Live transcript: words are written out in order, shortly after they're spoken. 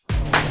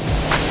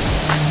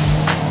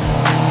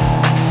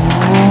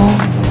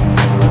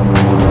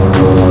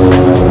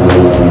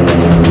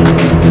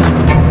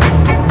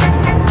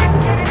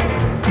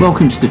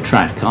Welcome to The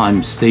Track.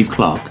 I'm Steve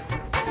Clark.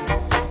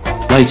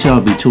 Later I'll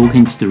be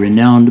talking to the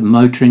renowned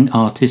motoring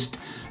artist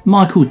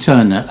Michael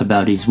Turner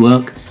about his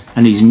work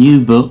and his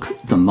new book,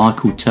 The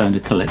Michael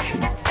Turner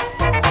Collection.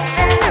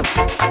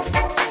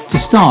 To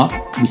start,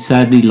 we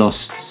sadly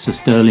lost Sir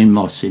Stirling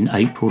Moss in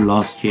April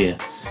last year,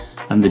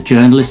 and the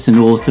journalist and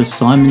author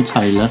Simon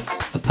Taylor,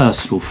 a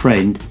personal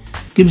friend,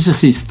 gives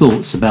us his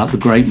thoughts about the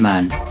great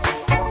man.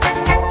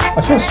 I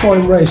first saw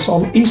him race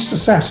on Easter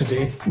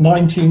Saturday,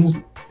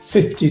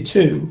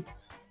 1952,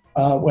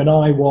 when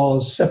I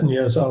was 7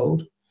 years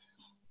old.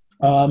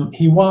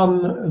 He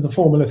won the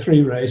Formula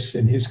 3 race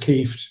in his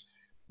Kieft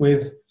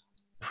with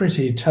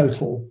pretty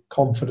total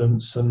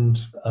confidence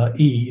and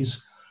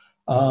ease.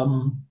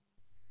 And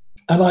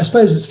I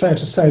suppose it's fair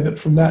to say that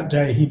from that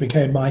day he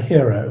became my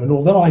hero. And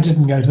although I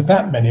didn't go to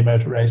that many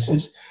motor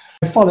races,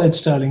 I followed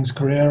Stirling's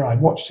career. I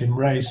watched him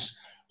race.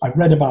 I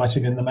read about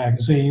him in the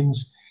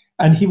magazines,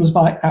 and he was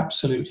my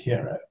absolute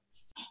hero.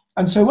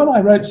 And so when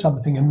I wrote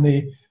something in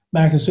the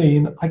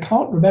magazine, I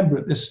can't remember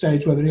at this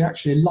stage whether he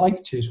actually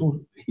liked it or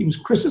he was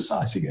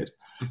criticizing it,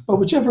 but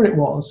whichever it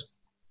was,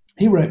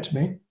 he wrote to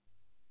me.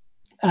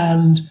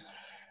 And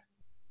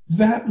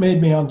that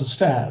made me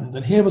understand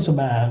that here was a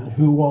man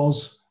who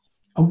was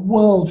a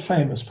world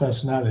famous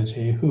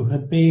personality who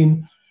had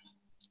been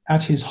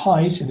at his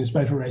height in his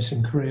motor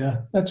racing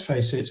career, let's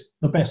face it,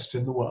 the best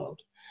in the world.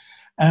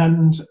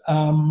 And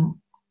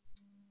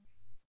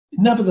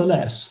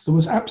nevertheless, there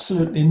was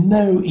absolutely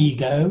no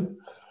ego,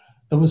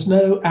 there was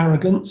no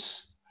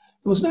arrogance,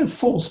 there was no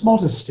false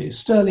modesty.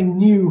 Stirling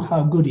knew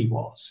how good he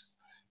was,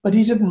 but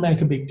he didn't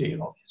make a big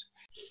deal of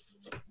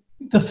it.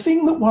 The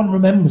thing that one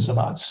remembers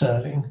about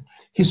Stirling,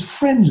 his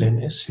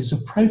friendliness, his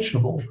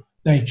approachable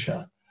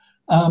nature,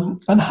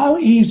 and how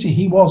easy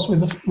he was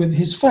with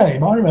his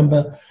fame. I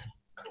remember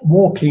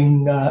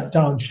walking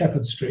down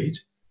Shepherd Street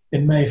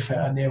in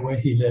Mayfair, near where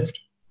he lived.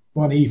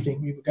 One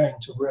evening we were going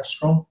to a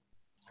restaurant,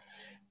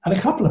 and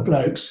a couple of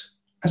blokes,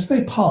 as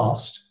they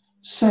passed,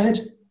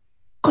 said,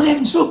 "Good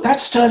heavens, look,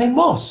 that's Stirling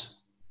Moss."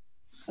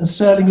 And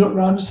Stirling looked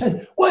round and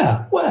said,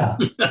 Where?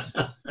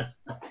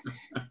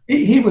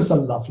 He was a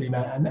lovely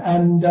man.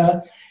 And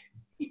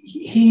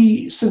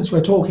he, since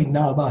we're talking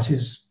now about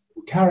his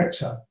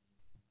character,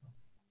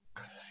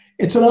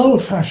 it's an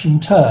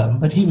old-fashioned term,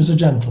 but he was a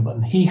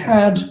gentleman. He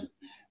had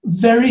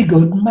very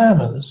good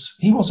manners.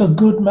 He was a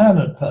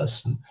good-mannered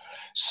person.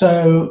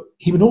 So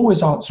he would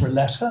always answer a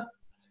letter.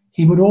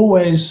 He would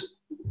always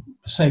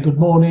say good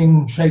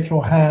morning, shake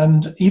your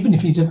hand. Even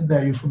if he didn't know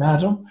you from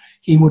Adam,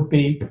 he would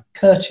be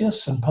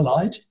courteous and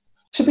polite.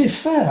 To be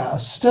fair,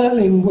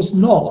 Stirling was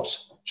not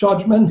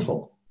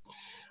judgmental.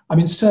 I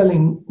mean,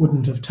 Stirling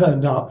wouldn't have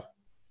turned up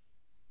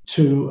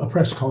to a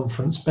press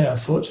conference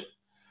barefoot.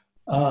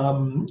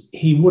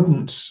 He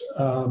wouldn't,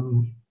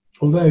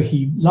 although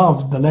he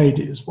loved the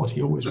ladies, what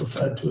he always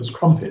referred to as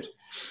crumpet,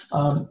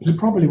 he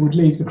probably would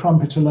leave the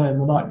crumpet alone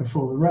the night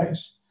before the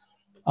race.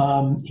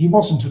 He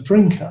wasn't a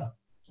drinker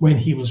when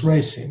he was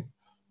racing,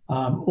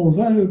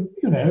 although,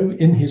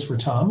 in his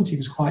retirement, he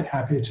was quite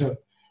happy to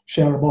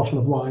share a bottle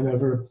of wine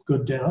over a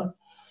good dinner.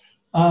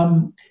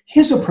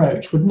 His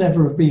approach would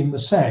never have been the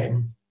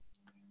same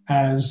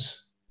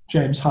as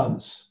James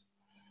Hunt's,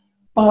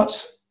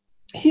 but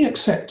he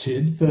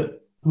accepted that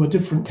there were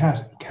different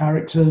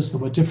characters,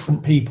 there were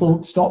different people.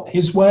 It's not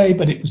his way,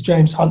 but it was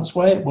James Hunt's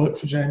way. It worked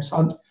for James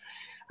Hunt.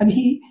 And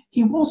he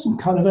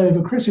wasn't kind of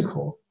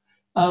overcritical.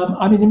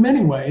 In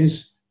many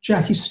ways,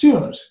 Jackie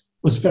Stewart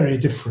was very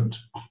different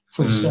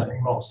from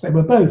Stirling Moss. They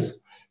were both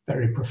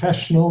very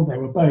professional. They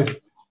were both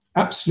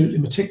absolutely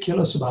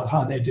meticulous about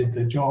how they did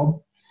their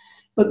job.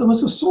 But there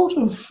was a sort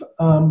of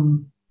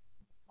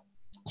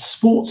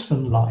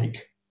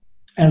sportsman-like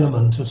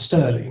element of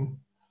Stirling,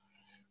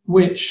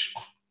 which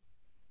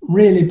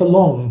really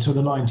belonged to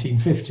the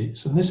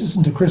 1950s. And this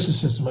isn't a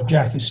criticism of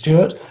Jackie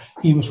Stewart.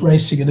 He was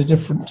racing at a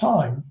different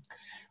time.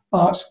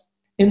 But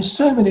in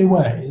so many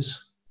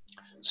ways,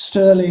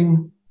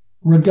 Stirling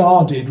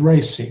regarded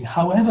racing,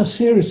 however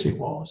serious it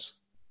was,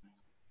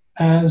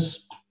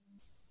 as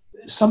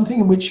something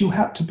in which you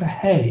had to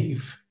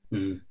behave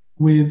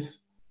with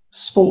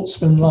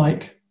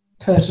sportsmanlike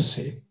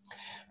courtesy.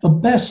 The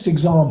best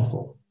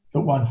example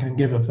that one can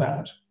give of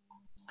that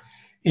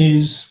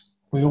is,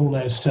 we all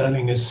know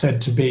Stirling is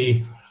said to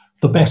be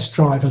the best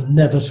driver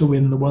never to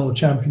win the World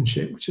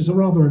Championship, which is a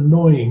rather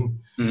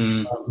annoying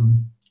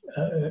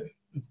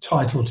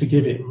title to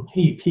give him.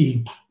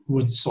 He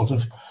would sort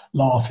of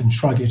laugh and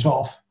shrug it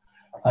off.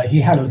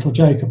 He had a little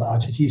joke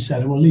about it. He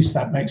said, well, at least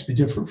that makes me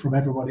different from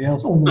everybody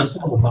else, all those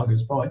other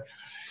buggers, boy.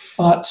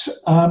 But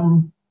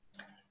I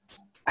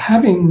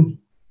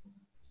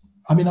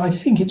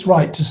think it's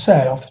right to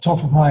say off the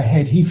top of my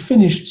head, he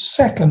finished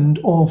second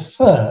or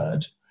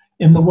third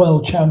in the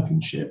World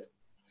Championship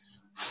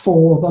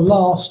for the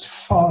last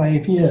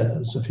 5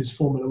 years of his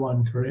Formula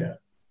One career.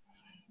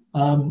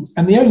 And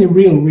the only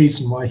real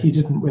reason why he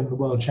didn't win the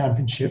World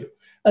Championship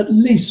at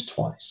least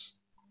twice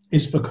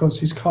is because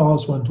his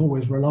cars weren't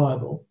always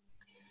reliable.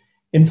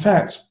 In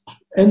fact,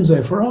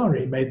 Enzo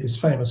Ferrari made this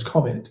famous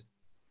comment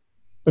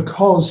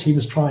because he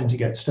was trying to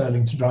get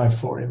Sterling to drive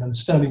for him. And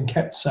Sterling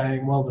kept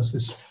saying, well, there's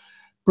this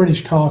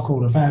British car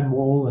called a Van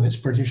Wall and it's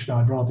British and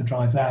I'd rather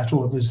drive that.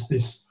 Or there's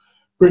this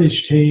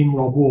British team,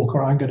 Rob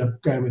Walker, I'm going to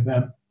go with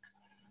them.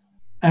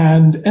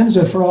 And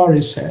Enzo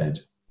Ferrari said,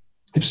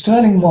 if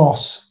Stirling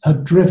Moss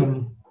had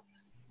driven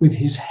with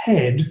his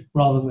head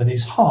rather than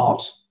his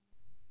heart,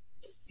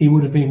 he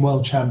would have been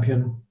world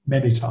champion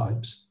many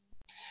times.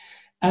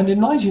 And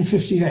in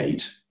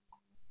 1958,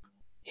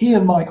 he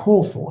and Mike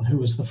Hawthorn, who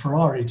was the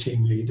Ferrari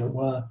team leader,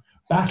 were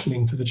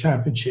battling for the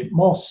championship.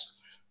 Moss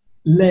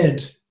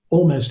led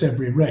almost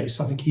every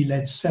race. I think he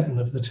led 7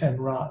 of the 10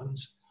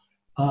 rounds.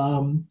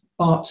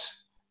 But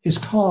his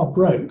car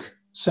broke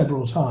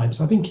several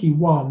times. I think he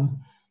won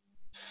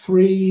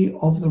 3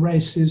 of the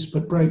races,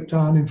 but broke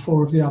down in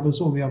 4 of the others,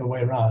 or the other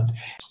way around.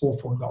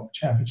 Hawthorn got the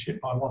championship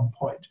by 1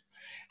 point.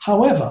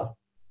 However,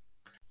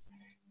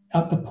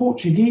 at the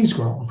Portuguese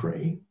Grand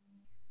Prix,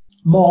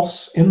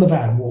 Moss in the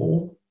Van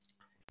Wall,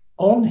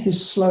 on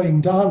his slowing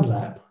down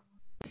lap,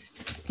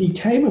 he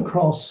came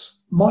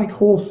across Mike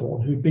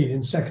Hawthorn, who'd been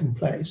in second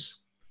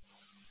place,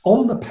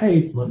 on the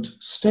pavement,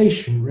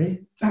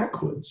 stationary,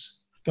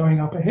 backwards, going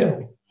up a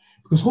hill,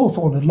 because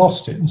Hawthorn had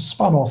lost it and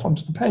spun off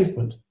onto the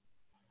pavement.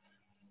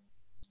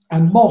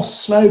 And Moss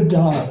slowed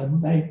down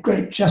and made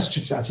great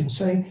gestures at him,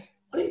 saying,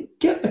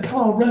 get the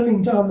car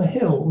rolling down the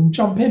hill and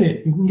jump in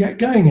it, you can get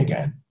going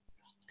again.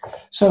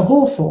 So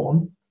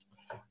Hawthorn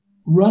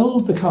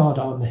rolled the car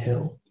down the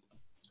hill,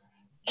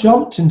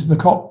 jumped into the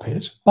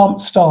cockpit,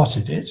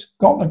 started it,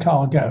 got the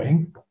car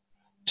going,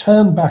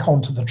 turned back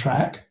onto the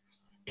track,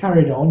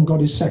 carried on,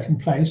 got his second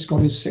place,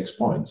 got his 6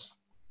 points.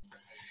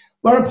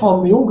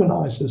 Whereupon the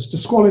organisers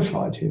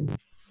disqualified him,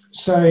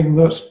 saying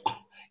that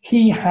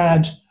he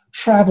had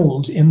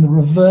travelled in the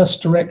reverse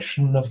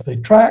direction of the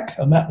track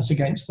and that was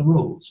against the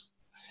rules.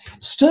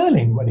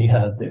 Sterling, when he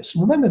heard this,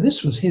 remember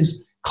this was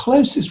his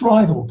closest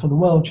rival for the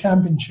World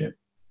Championship,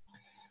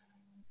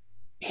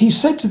 he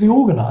said to the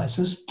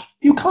organisers,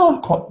 you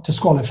can't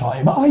disqualify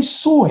him. I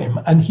saw him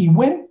and he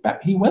went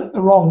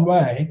the wrong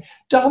way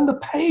down the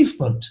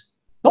pavement,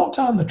 not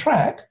down the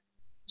track.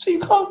 So you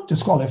can't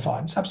disqualify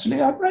him. It's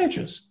absolutely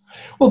outrageous.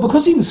 Well,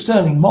 because he was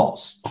Stirling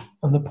Moss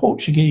and the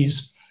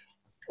Portuguese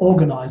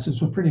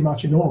organisers were pretty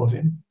much in awe of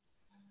him,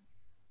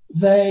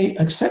 they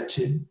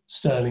accepted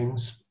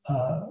Sterling's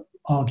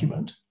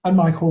argument and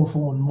Mike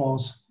Hawthorn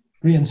was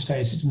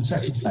reinstated in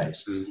second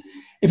place.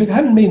 If it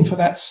hadn't been for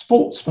that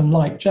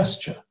sportsman-like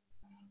gesture,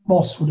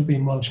 Moss would have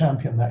been world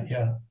champion that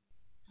year.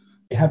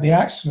 He had the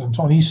accident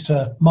on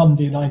Easter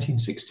Monday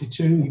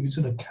 1962. He was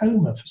in a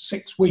coma for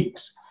 6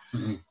 weeks.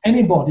 Mm-hmm.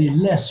 Anybody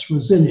less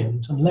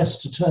resilient and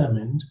less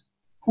determined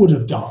would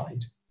have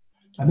died.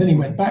 And then he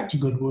went back to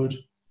Goodwood,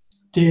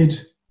 did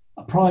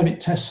a private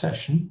test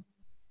session.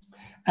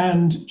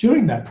 And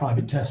during that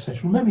private test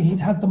session, remember, he'd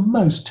had the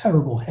most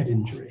terrible head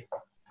injury.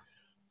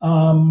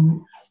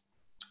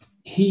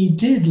 He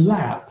did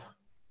lap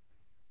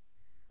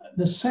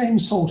the same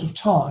sort of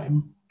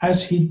time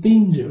as he'd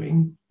been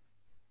doing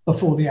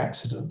before the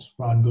accident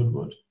around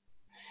Goodwood.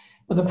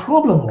 But the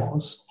problem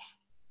was,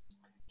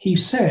 he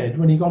said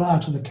when he got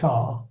out of the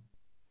car,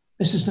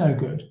 this is no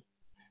good.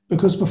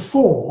 Because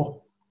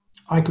before,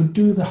 I could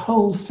do the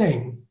whole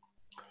thing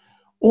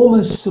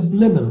almost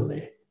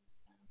subliminally.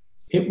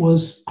 It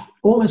was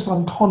almost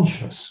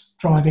unconscious,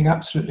 driving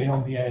absolutely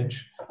on the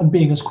edge and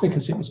being as quick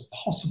as it was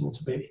possible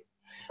to be.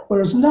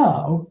 Whereas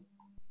now,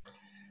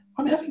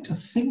 I'm having to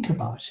think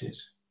about it,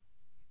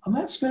 and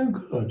that's no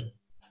good.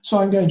 So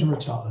I'm going to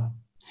retire.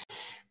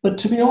 But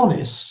to be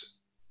honest,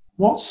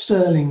 what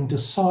Sterling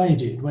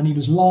decided when he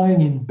was lying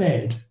in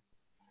bed,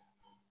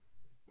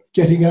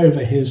 getting over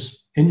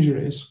his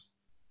injuries,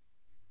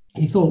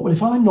 he thought, well,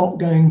 if I'm not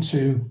going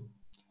to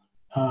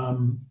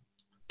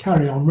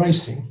carry on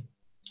racing,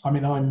 I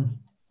mean, I'm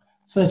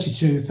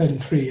 32,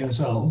 33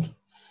 years old,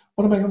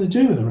 what am I going to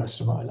do with the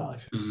rest of my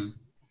life? Mm-hmm.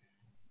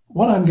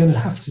 What I'm going to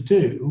have to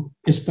do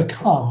is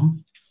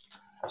become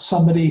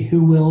somebody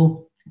who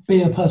will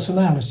be a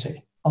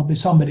personality. I'll be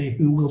somebody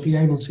who will be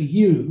able to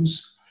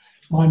use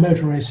my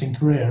motor racing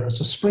career as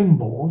a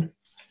springboard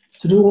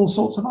to do all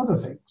sorts of other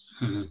things.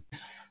 Mm-hmm.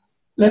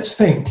 Let's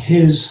think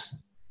his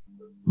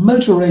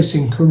motor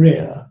racing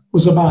career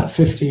was about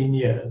 15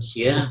 years.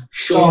 Yeah,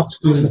 sure.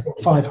 Started in the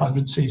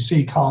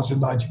 500cc cars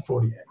in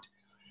 1948.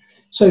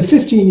 So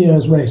 15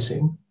 years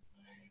racing,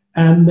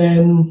 and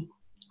then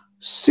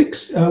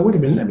wait a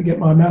minute, let me get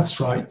my maths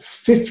right,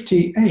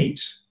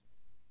 58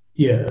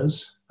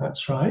 years,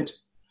 that's right,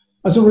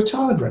 as a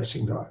retired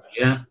racing driver.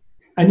 Yeah.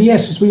 And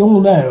yes, as we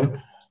all know,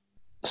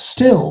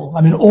 still,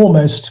 I mean,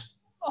 almost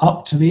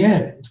up to the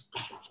end,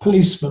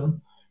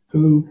 policemen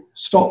who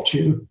stopped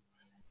you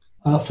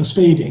for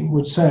speeding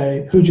would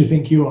say, who do you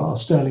think you are,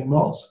 Stirling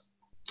Moss?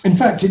 In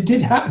fact, it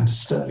did happen to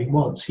Sterling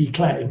once, he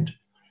claimed.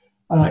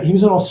 He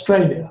was in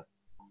Australia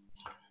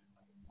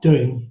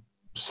doing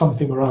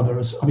something or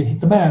other. I mean,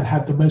 the man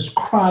had the most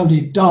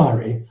crowded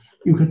diary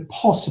you could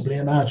possibly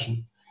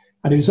imagine.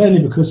 And it was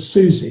only because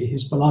Susie,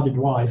 his beloved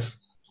wife,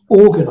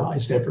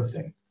 organised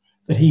everything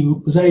that he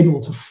was able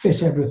to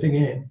fit everything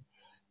in.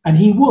 And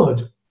he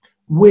would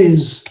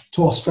whiz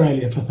to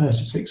Australia for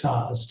 36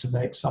 hours to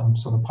make some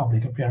sort of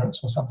public appearance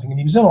or something. And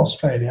he was in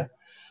Australia,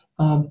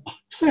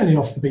 fairly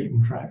off the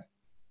beaten track.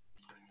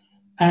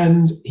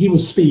 And he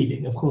was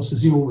speeding, of course,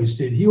 as he always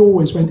did. He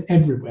always went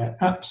everywhere,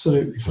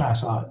 absolutely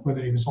flat out,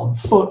 whether he was on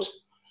foot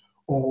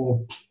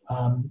or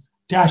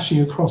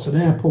dashing across an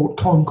airport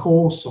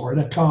concourse or in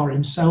a car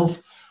himself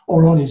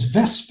or on his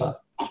Vespa.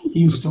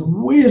 He used to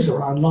whiz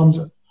around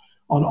London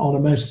on a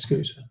motor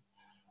scooter.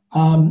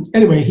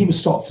 Anyway, he was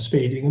stopped for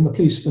speeding, and the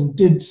policeman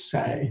did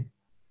say,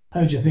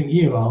 "Who do you think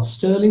you are,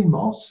 Stirling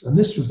Moss?" And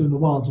this was in the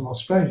wilds of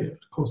Australia.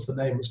 But of course, the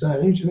name was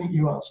known. "Who do you think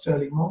you are,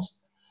 Stirling Moss?"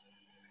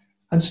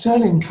 And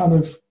Stirling kind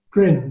of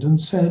grinned and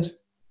said,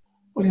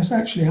 "Well, yes,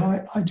 actually,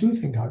 I do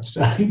think I'm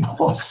Stirling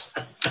Moss."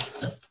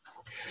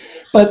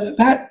 But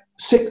that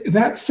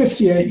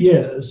 58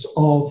 years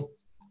of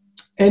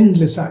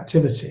endless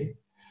activity,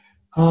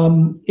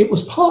 it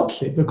was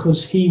partly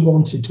because he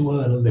wanted to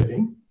earn a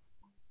living.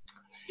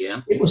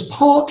 Yeah. It was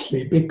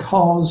partly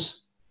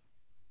because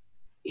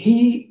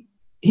he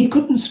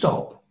couldn't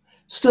stop.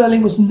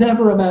 Stirling was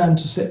never a man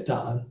to sit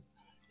down.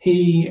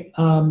 He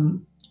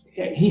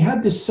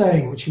had this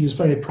saying, which he was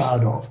very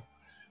proud of,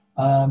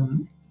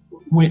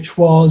 which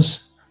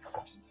was,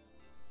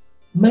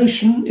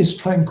 "Motion is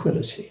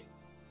tranquility.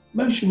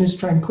 Motion is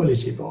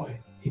tranquility, boy,"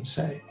 he'd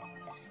say.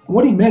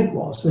 What he meant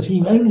was that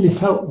he only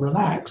felt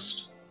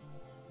relaxed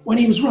when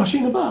he was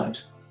rushing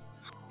about.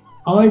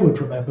 I would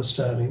remember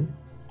Stirling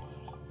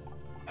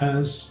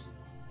as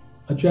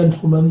a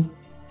gentleman,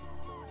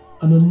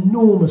 an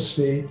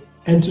enormously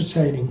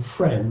entertaining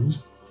friend,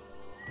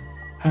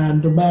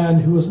 and a man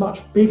who was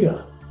much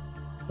bigger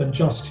than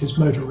just his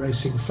motor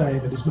racing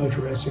fame and his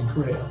motor racing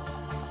career.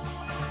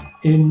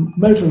 In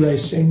motor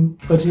racing,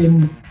 but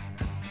in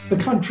the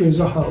country as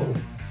a whole,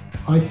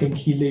 I think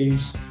he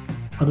leaves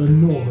an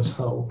enormous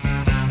hole.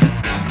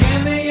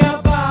 Give me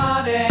your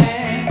body.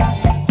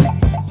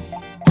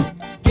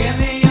 Give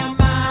me your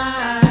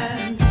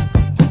mind.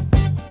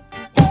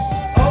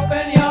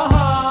 Open your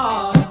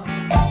heart.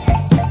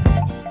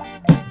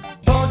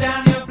 Pull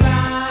down your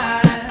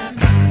blind.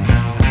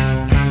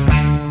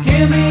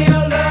 Give me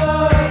your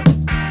love.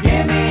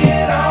 Give me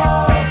it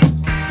all.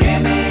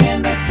 Give me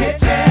in the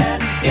kitchen.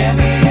 Give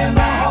me in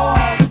the hall.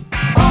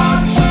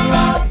 On for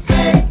God's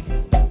sake.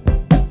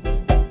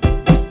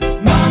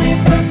 Money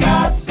for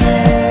God's sake.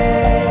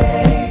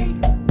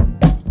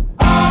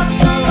 On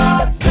for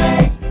God's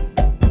sake.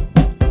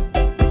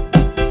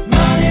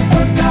 Money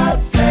for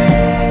God's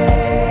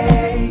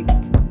sake.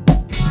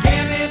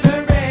 Give me the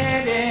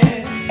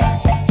reddish.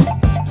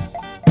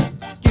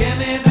 Give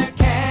me the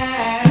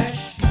cash.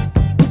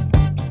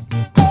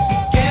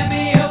 Give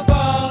me a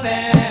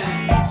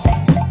bowling.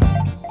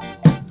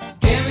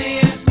 Give me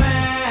a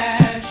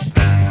smash.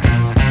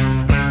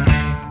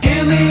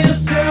 Give me a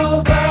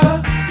silver.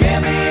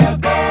 Give me a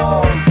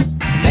gold.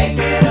 Make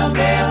it a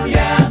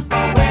million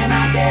for when I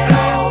get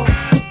old.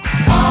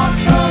 On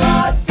for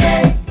God's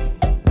sake.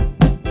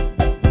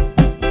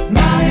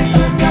 Money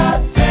for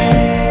God's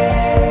sake.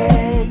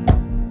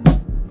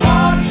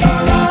 On for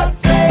God's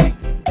sake.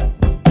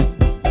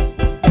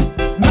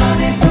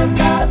 Money for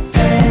God's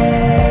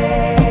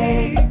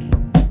sake.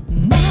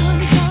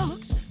 Money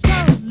talks, so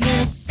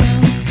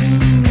listen to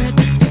it.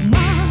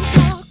 Money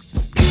talks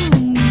to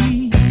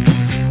me.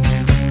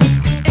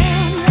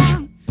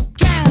 Anyone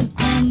can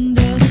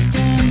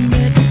understand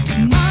it.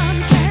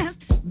 Money can't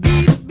be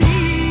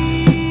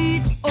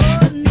beat.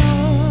 Oh no.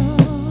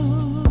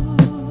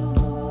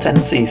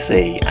 10cc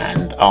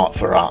and Art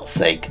for Art's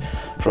Sake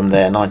from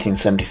their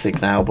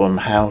 1976 album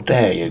How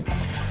Dare You.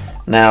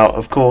 Now,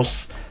 of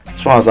course,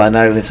 as far as I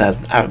know, this has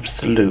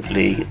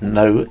absolutely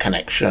no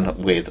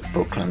connection with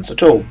Brooklands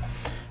at all.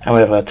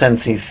 However,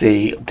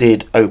 10cc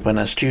did open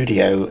a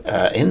studio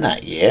in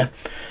that year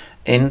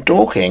in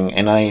Dorking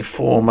in a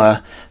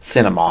former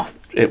cinema.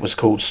 It was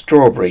called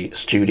Strawberry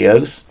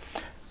Studios,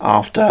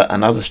 after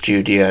another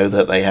studio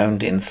that they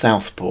owned in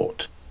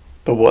Southport.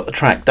 But what the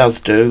track does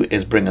do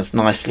is bring us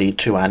nicely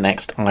to our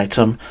next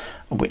item,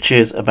 which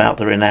is about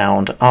the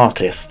renowned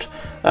artist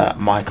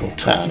Michael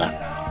Turner.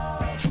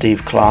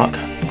 Steve Clark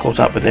caught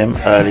up with him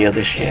earlier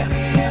this year.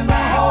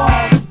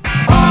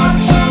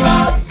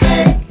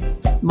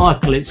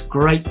 Michael, it's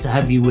great to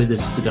have you with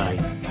us today.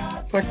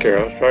 Thank you,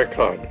 that's very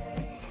kind.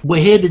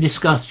 We're here to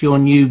discuss your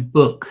new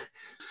book,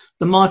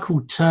 The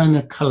Michael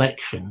Turner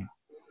Collection.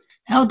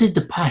 How did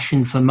the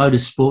passion for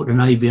motorsport and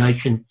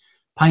aviation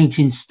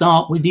painting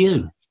start with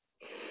you?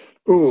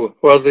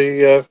 Well,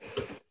 the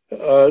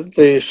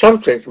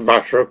subject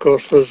matter, of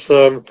course, was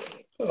of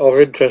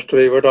interest to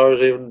me when I was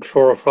even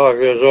 4 or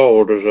 5 years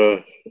old as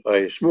a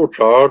small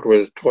child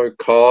with toy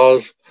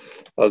cars,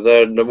 and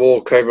then the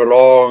war came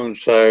along,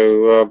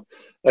 so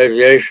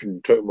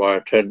aviation took my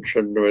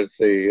attention with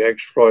the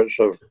exploits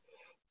of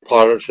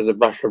pilots in the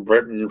Battle of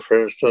Britain,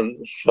 for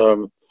instance.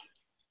 In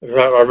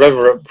fact, I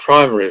remember at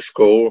primary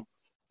school,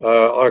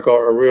 I got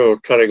a real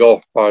telling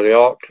off by the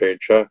art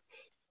teacher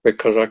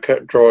because I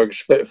kept drawing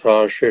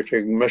Spitfires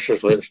shooting missile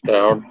slits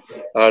down,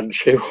 and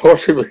she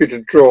wanted me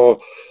to draw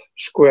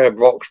square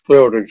box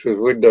buildings with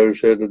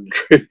windows in and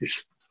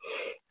trees.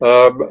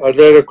 And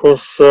then, of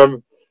course,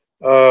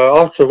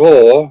 after the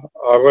war,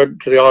 I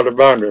went to the Isle of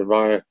Man with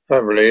my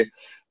family.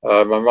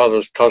 My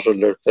mother's cousin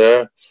lived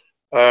there,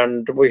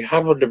 and we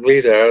happened to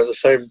be there at the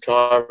same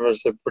time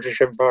as the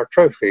British Empire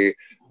Trophy,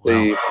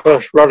 the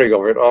first running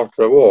of it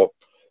after the war.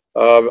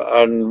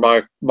 And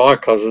my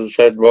cousin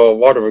said, "Well,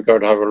 why don't we go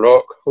and have a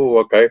look?" Oh,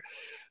 okay.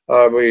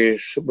 We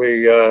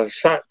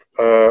sat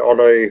on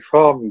a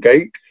farm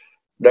gate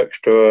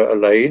next to a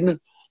lane,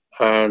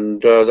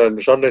 and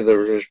then suddenly there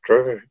was this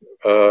terrific,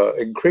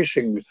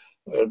 increasing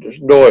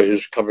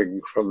noise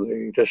coming from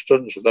the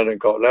distance, and then it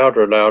got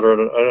louder and louder,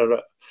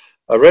 and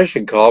a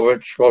racing car,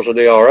 which was an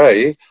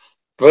ERA,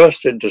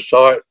 burst into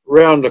sight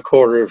round the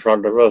corner in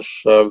front of us.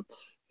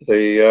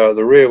 The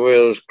rear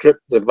wheels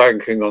clipped the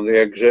banking on the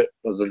exit,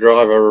 and the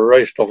driver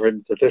raced off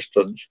into the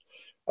distance.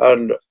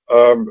 And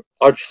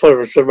I just thought it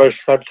was the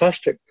most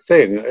fantastic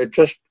thing. It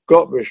just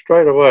got me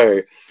straight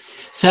away.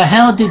 So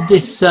how did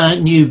this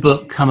new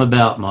book come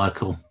about,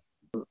 Michael?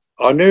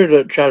 I knew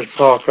that Chas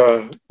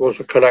Parker was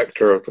a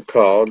collector of the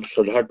cards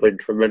and had been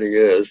for many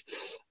years,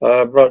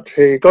 but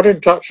he got in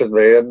touch with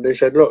me and he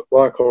said, "Look,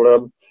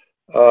 Michael,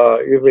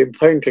 you've been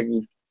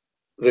painting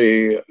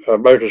the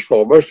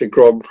motorsport, mostly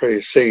Grand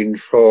Prix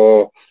scenes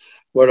for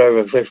well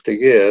over 50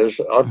 years,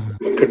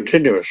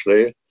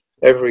 continuously,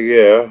 every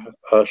year,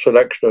 a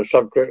selection of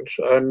subjects,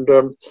 and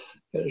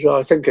so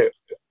I think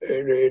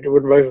it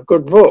would make a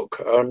good book."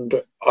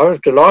 And I was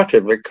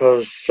delighted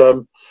because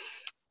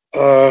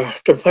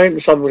to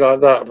paint something like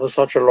that for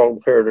such a long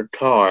period of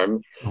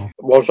time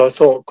was, I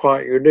thought,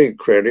 quite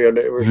unique, really, and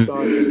it was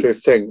nice to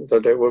think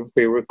that it would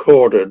be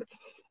recorded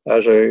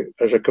as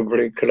a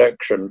complete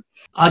collection.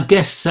 I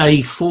guess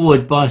a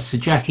forward by Sir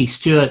Jackie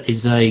Stewart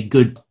is a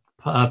good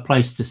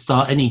place to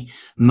start any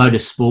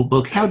motorsport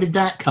book. How did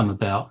that come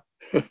about?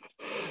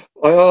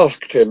 I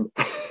asked him.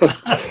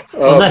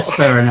 Well, that's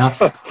fair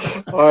enough.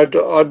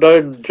 I'd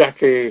known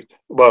Jackie,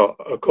 well,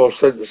 of course,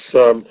 since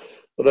I've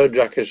known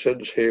Jackie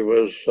since he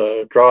was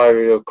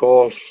driving, of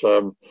course.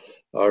 I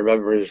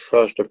remember his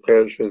first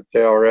appearance with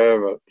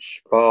DRM at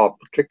Spa,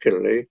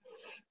 particularly,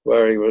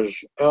 where he was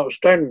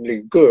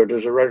outstandingly good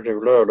as a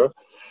relative learner.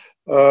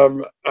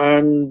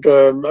 And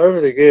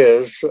over the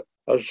years,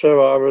 and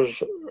so I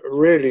was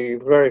really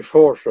very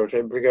fortunate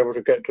in being able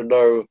to get to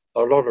know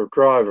a lot of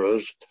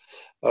drivers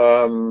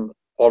on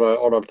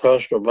a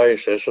personal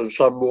basis, and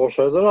some more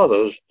so than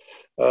others.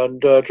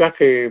 And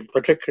Jackie,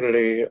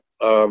 particularly,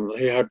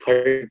 he had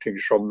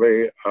paintings from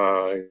me.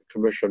 I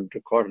commissioned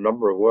quite a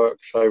number of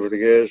works over the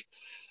years,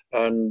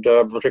 and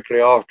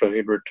particularly after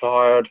he'd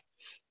retired,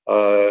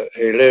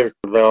 he lived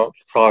about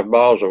 5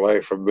 miles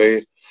away from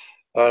me,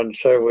 and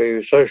so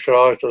we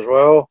socialised as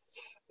well.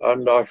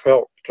 And I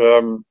felt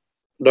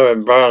no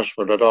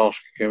embarrassment at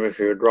asking him if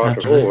he would write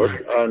a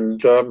forward,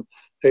 and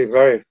he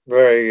very,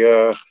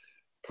 very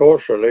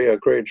fortunately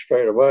agreed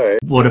straight away.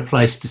 What a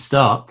place to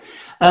start.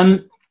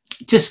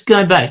 Just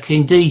going back,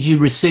 indeed, you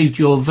received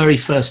your very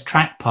first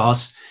track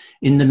pass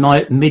in the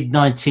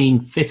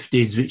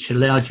mid-1950s, which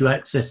allowed you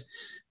access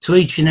to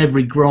each and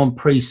every Grand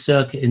Prix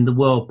circuit in the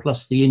world,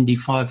 plus the Indy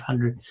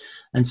 500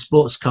 and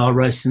sports car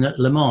racing at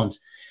Le Mans.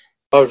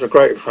 I was a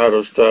great fan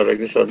of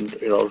Sterling's, and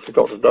I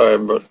got to know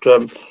him. But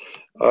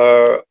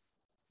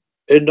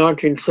in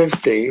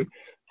 1950,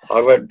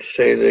 I went to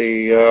see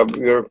the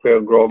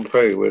European Grand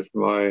Prix with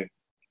my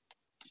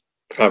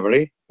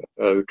family,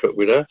 who took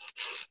me there.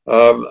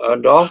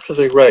 And after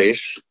the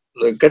race,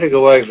 getting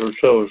away from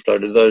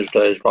Silverstone in those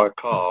days by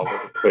car would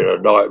have been a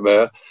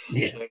nightmare.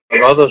 Yeah. So my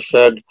mother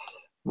said,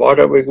 "Why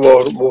don't we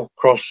walk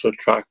across the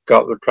track,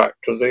 go up the track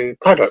to the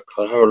paddock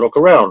and have a look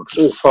around?"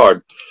 Oh,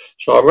 fine.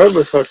 So I went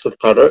with her to the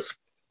paddock,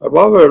 and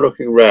while we were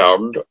looking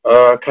round,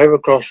 I came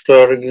across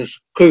Sterling's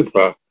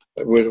Cooper,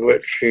 with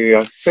which he,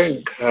 I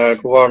think,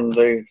 had won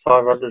the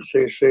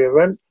 500cc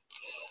event.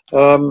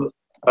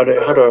 And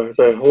it had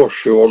the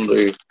horseshoe on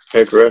the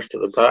headrest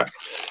at the back.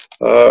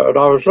 And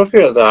I was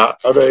looking at that,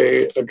 and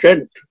a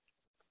gent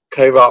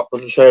came up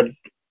and said,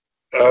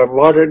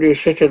 "Why don't you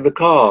sit in the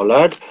car,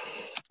 lad?"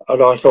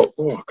 And I thought,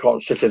 "Oh, I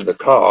can't sit in the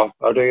car."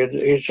 And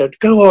he said,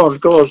 go on,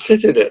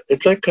 sit in it.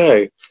 It's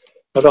okay."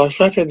 And I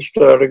sat in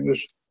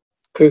Sterling's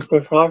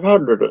Cooper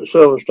 500 at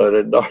Silverstone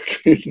in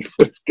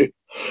 1950.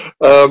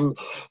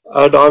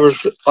 And I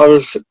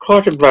was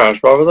quite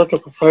embarrassed, but I then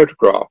took a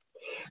photograph.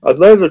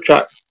 And then the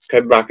chap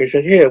came back, he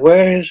said, "Here,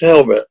 wear his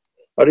helmet."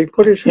 And he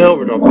put his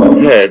helmet on my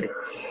head.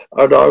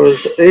 And I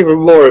was even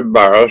more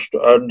embarrassed,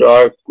 and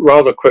I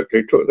rather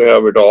quickly took the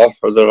helmet off,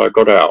 and then I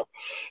got out.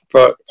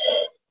 But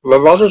my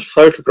mother's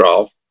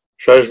photograph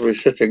shows me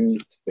sitting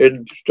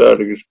in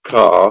Sterling's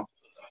car,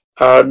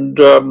 and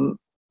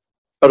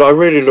I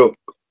really looked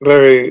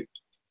very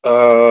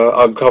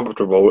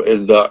uncomfortable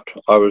in that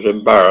I was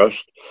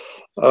embarrassed.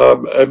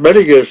 And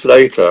many years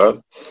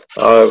later,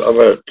 I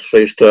went to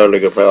see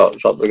Sterling about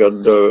something,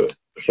 and so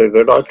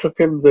then I took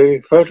him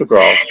the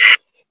photograph,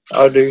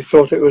 and he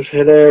thought it was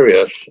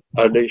hilarious.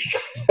 And he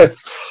said,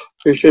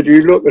 He said,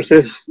 "You look as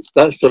if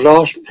that's the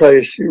last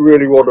place you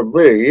really want to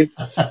be."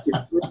 He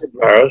was really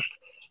embarrassed.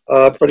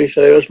 But he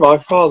said it was my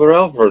father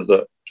Alfred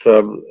that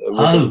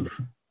would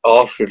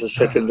Oh, ask you to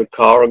sit in the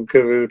car and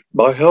give you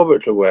my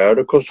helmet to wear, and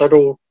of course that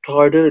all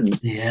tied in.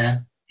 yeah,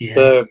 yeah.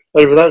 So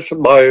anyway, that's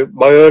my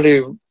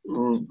early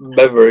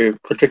memory,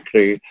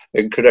 particularly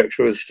in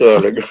connection with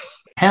Stirling.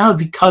 How have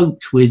you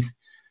coped with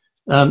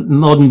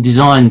modern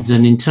designs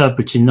and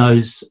interpreting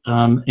those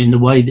in the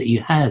way that you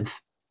have?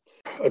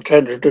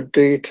 Attention to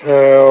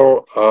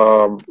detail,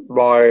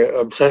 my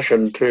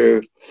obsession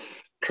to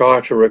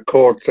try to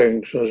record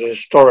things as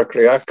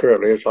historically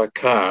accurately as I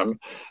can.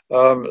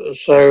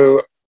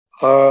 So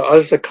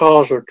as the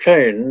cars have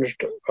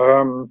changed,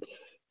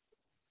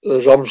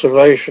 there's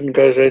observation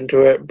goes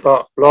into it,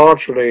 but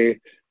largely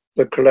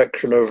the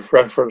collection of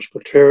reference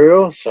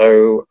material.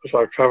 So as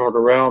I travelled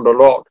around a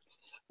lot,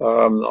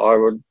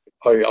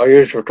 I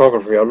use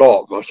photography a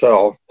lot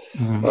myself.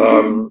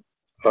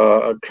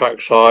 At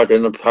trackside,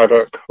 in the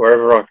paddock,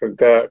 wherever I could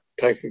get,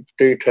 taking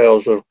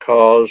details of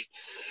cars.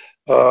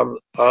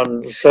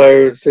 And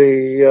so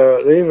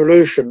the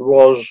evolution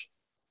was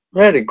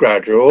fairly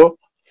gradual.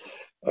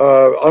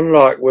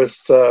 Unlike with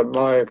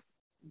my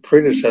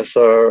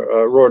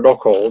predecessor, Roy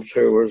Knockholds,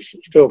 who was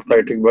still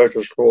painting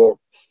motorsport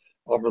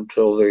up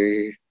until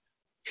the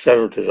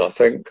 70s, I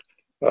think,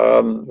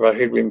 but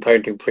he'd been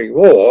painting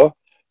pre-war,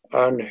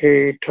 and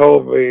he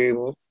told me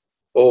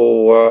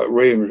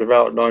Reims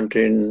about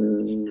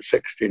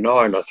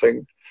 1969, I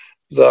think,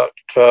 that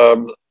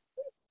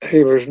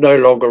he was no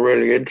longer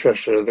really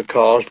interested in the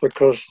cars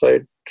because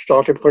they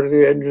started putting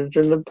the engines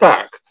in the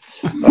back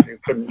and you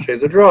couldn't see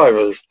the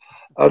drivers.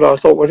 And I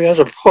thought, well, he has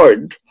a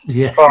point,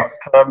 Yeah. but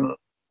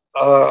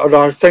and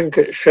I think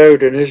it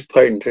showed in his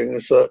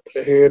paintings that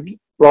he had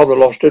rather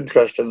lost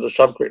interest in the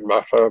subject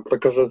matter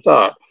because of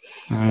that.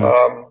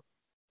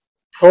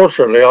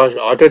 Fortunately,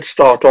 I did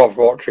start off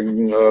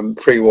watching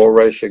pre-war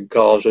racing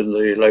cars in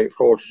the late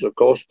 40s, of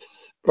course,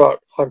 but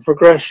I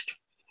progressed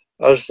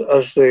as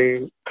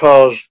the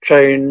cars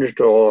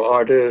changed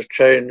or ideas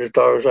changed.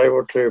 I was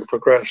able to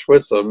progress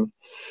with them,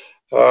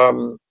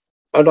 and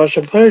I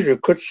suppose you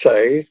could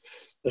say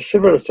a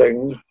similar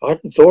thing. I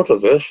hadn't thought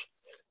of this.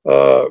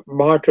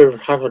 Might have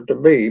happened to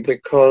me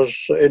because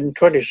in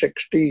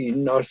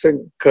 2016, I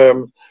think,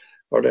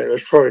 well, it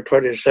was probably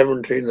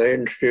 2017, they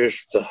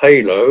introduced the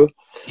Halo.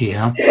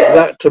 Yeah.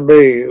 That to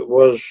me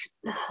was,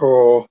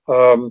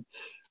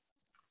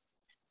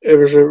 it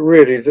was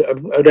really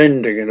an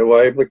ending in a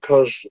way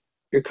because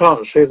you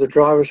can't see the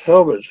drivers'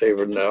 helmets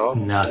even now.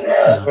 No.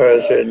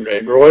 Whereas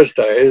in Roy's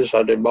days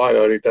and in my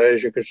early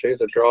days, you could see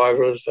the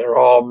drivers, their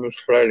arms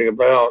flailing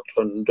about,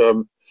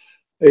 and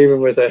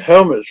even with their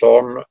helmets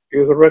on,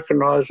 you could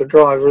recognise the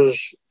drivers,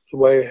 the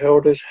way he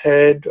held his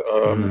head,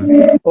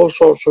 all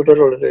sorts of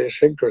little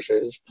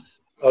idiosyncrasies.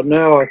 And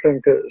now I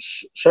think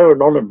it's so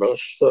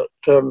anonymous that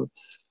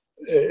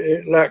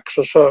it lacks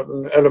a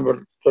certain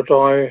element that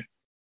I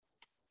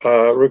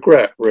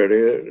regret,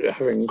 really,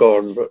 having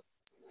gone. But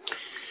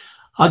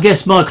I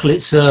guess, Michael,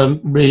 it's a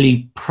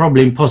really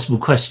probably impossible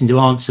question to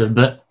answer,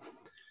 but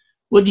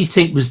what do you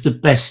think was the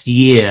best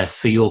year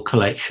for your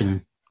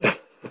collection?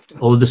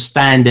 Or the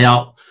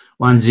standout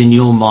ones in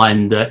your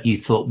mind that you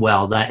thought,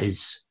 wow,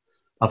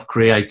 I've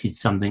created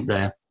something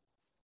there?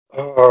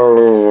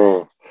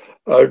 oh,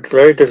 a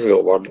very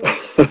difficult one.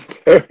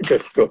 Very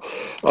difficult.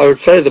 I would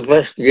say the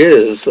best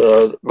years,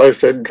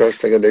 most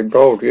interesting and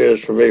involved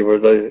years for me were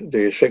the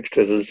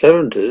 60s and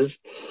 70s.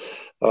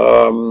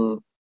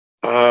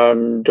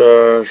 And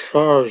as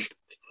far as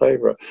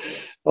favourite,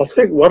 I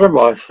think one of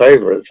my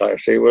favourites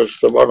actually was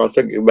the one I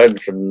think you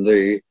mentioned,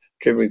 the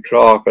Jimmy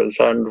Clark at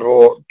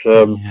Zandvoort.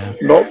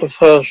 Not the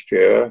first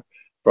year,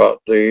 but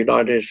the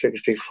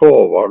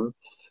 1964 one.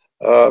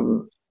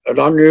 An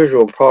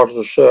unusual part of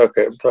the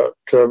circuit, but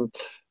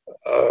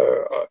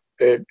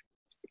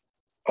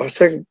I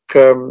think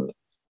to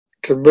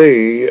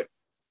me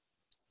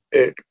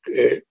it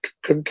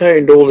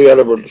contained all the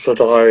elements that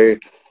I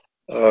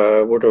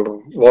would have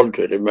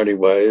wanted in many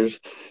ways.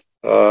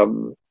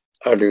 And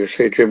you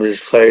see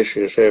Jimmy's face,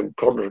 you see him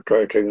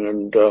concentrating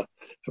and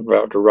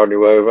about to run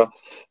you over.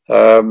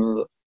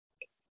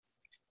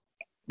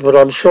 But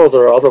I'm sure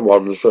there are other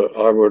ones that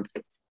I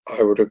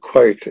would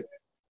equate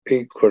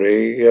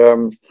equally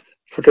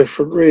for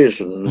different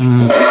reasons.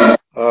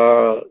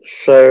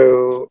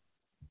 So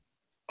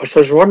I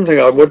suppose one thing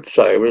I would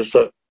say was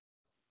that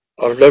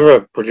I've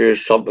never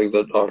produced something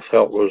that I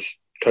felt was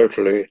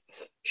totally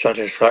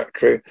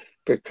satisfactory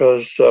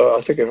because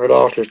I think if an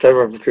artist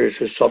ever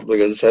produces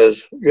something and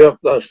says, yep,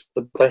 that's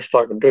the best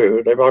I can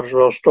do, they might as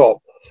well stop.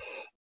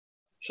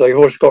 So you've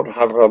always got to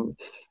have an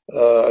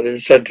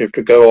incentive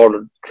to go on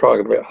and try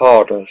a bit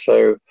harder.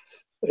 So,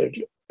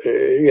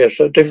 yes,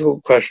 a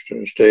difficult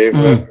question, Steve.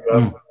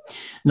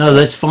 No,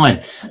 that's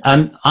fine.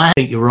 I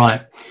think you're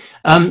right.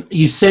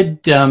 You said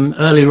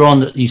earlier on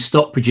that you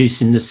stopped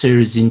producing the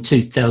series in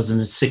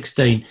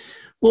 2016.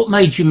 What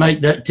made you make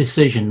that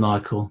decision,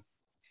 Michael?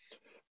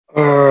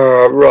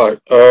 Right.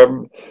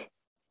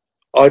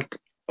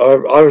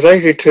 I was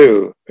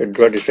 82 in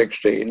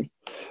 2016.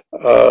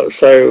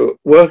 So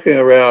working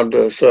around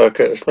a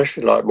circuit,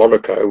 especially like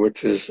Monaco,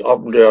 which is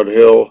up and down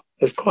hill,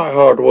 is quite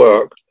hard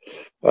work.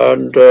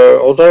 And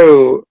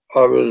although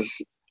I was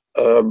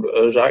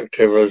as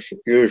active as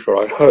usual,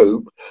 I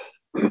hope,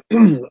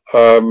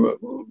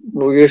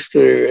 we used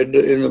to,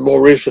 in the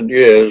more recent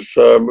years,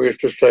 we used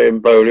to stay in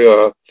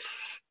Beaulieu,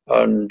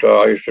 and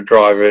I used to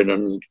drive in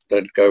and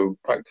then go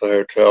back to the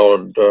hotel.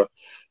 And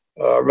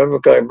I remember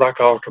going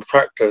back after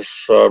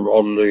practice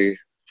on the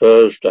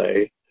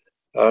Thursday,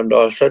 and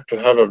I said to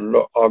Helen,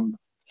 "Look, I'm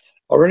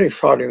really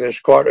finding this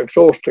quite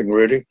exhausting,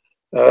 really."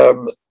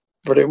 Um,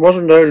 but it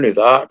wasn't only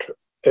that;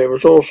 it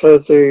was also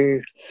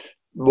the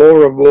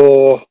more and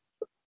more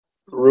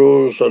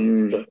rules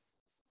and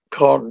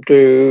can't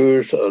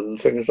do's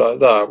and things like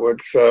that,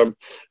 which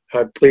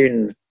had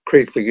been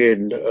creeping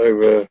in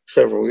over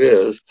several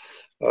years,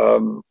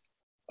 um,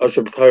 as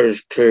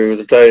opposed to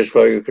the days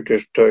where you could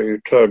just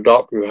you turned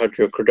up, you had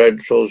your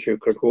credentials, you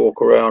could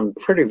walk around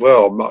pretty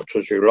well, much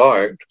as you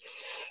liked,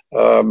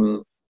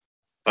 um,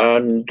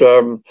 and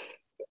that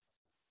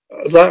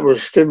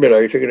was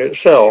stimulating in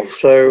itself.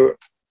 So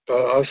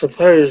I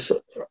suppose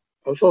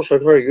I was also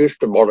very used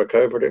to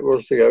Monaco, but it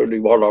was the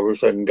only one I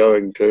was then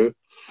going to.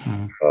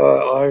 Mm.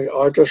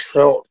 I just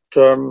felt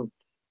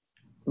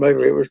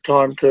maybe it was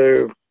time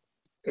to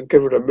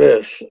give it a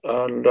miss.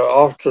 And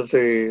after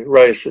the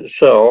race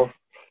itself,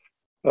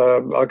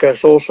 I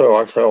guess also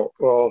I felt,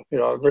 well, you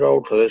know, I'm a bit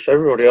old for this.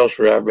 Everybody else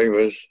around me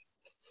was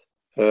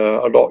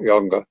a lot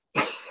younger.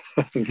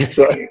 And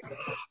so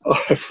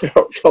I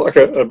felt like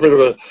a bit of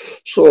a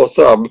sore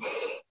thumb.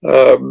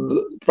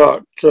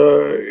 But,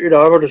 you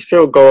know, I would have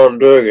still gone on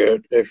doing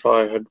it if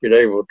I had been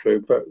able to.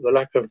 But the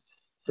lack of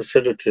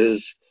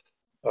facilities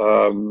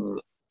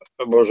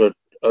was a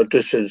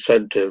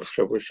disincentive,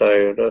 shall we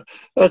say. And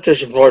that's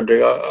disappointing.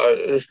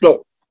 It's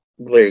not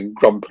being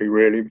grumpy,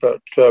 really,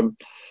 but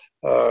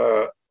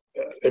uh,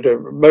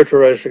 motor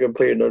racing has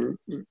been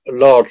a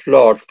large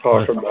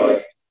part of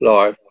my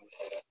life.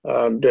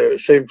 And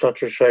it seemed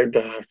such a shame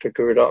to have to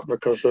give it up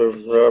because of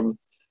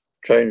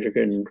changing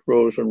in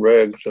rules and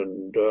regs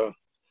and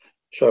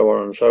so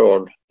on and so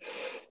on.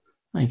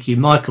 Thank you,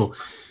 Michael.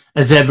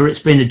 As ever, it's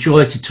been a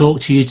joy to talk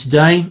to you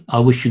today. I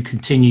wish you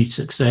continued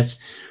success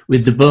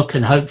with the book,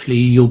 and hopefully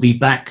you'll be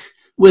back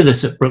with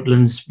us at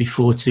Brooklands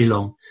before too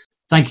long.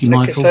 Thank you,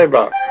 Thank Michael. you so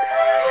much.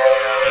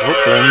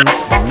 Brooklands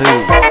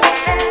News.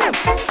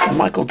 The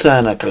Michael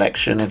Turner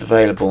collection is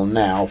available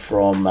now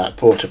from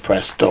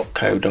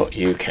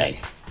porterpress.co.uk.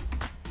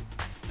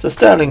 Sir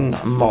Sterling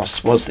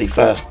Moss was the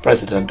first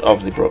president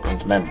of the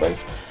Brooklands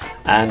members,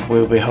 and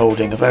we'll be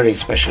holding a very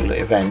special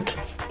event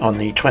on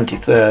the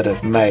 23rd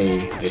of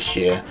May this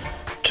year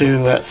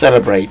to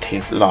celebrate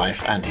his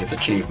life and his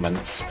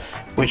achievements,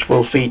 which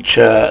will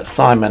feature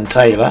Simon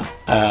Taylor,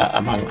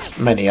 amongst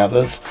many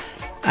others,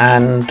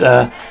 and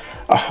a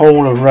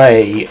whole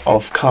array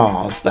of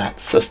cars that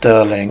Sir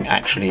Sterling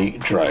actually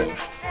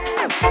drove.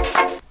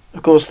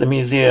 Of course, the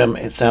museum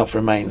itself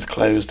remains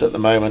closed at the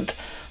moment.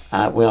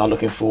 We are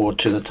looking forward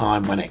to the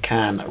time when it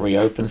can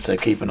reopen, so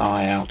keep an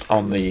eye out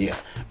on the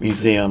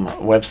museum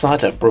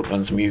website at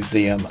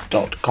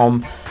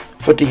brooklandsmuseum.com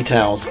for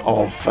details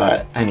of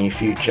any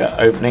future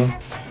opening.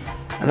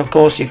 And of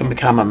course, you can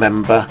become a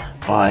member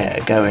by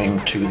going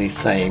to the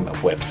same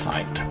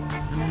website.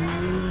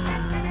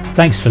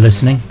 Thanks for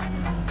listening.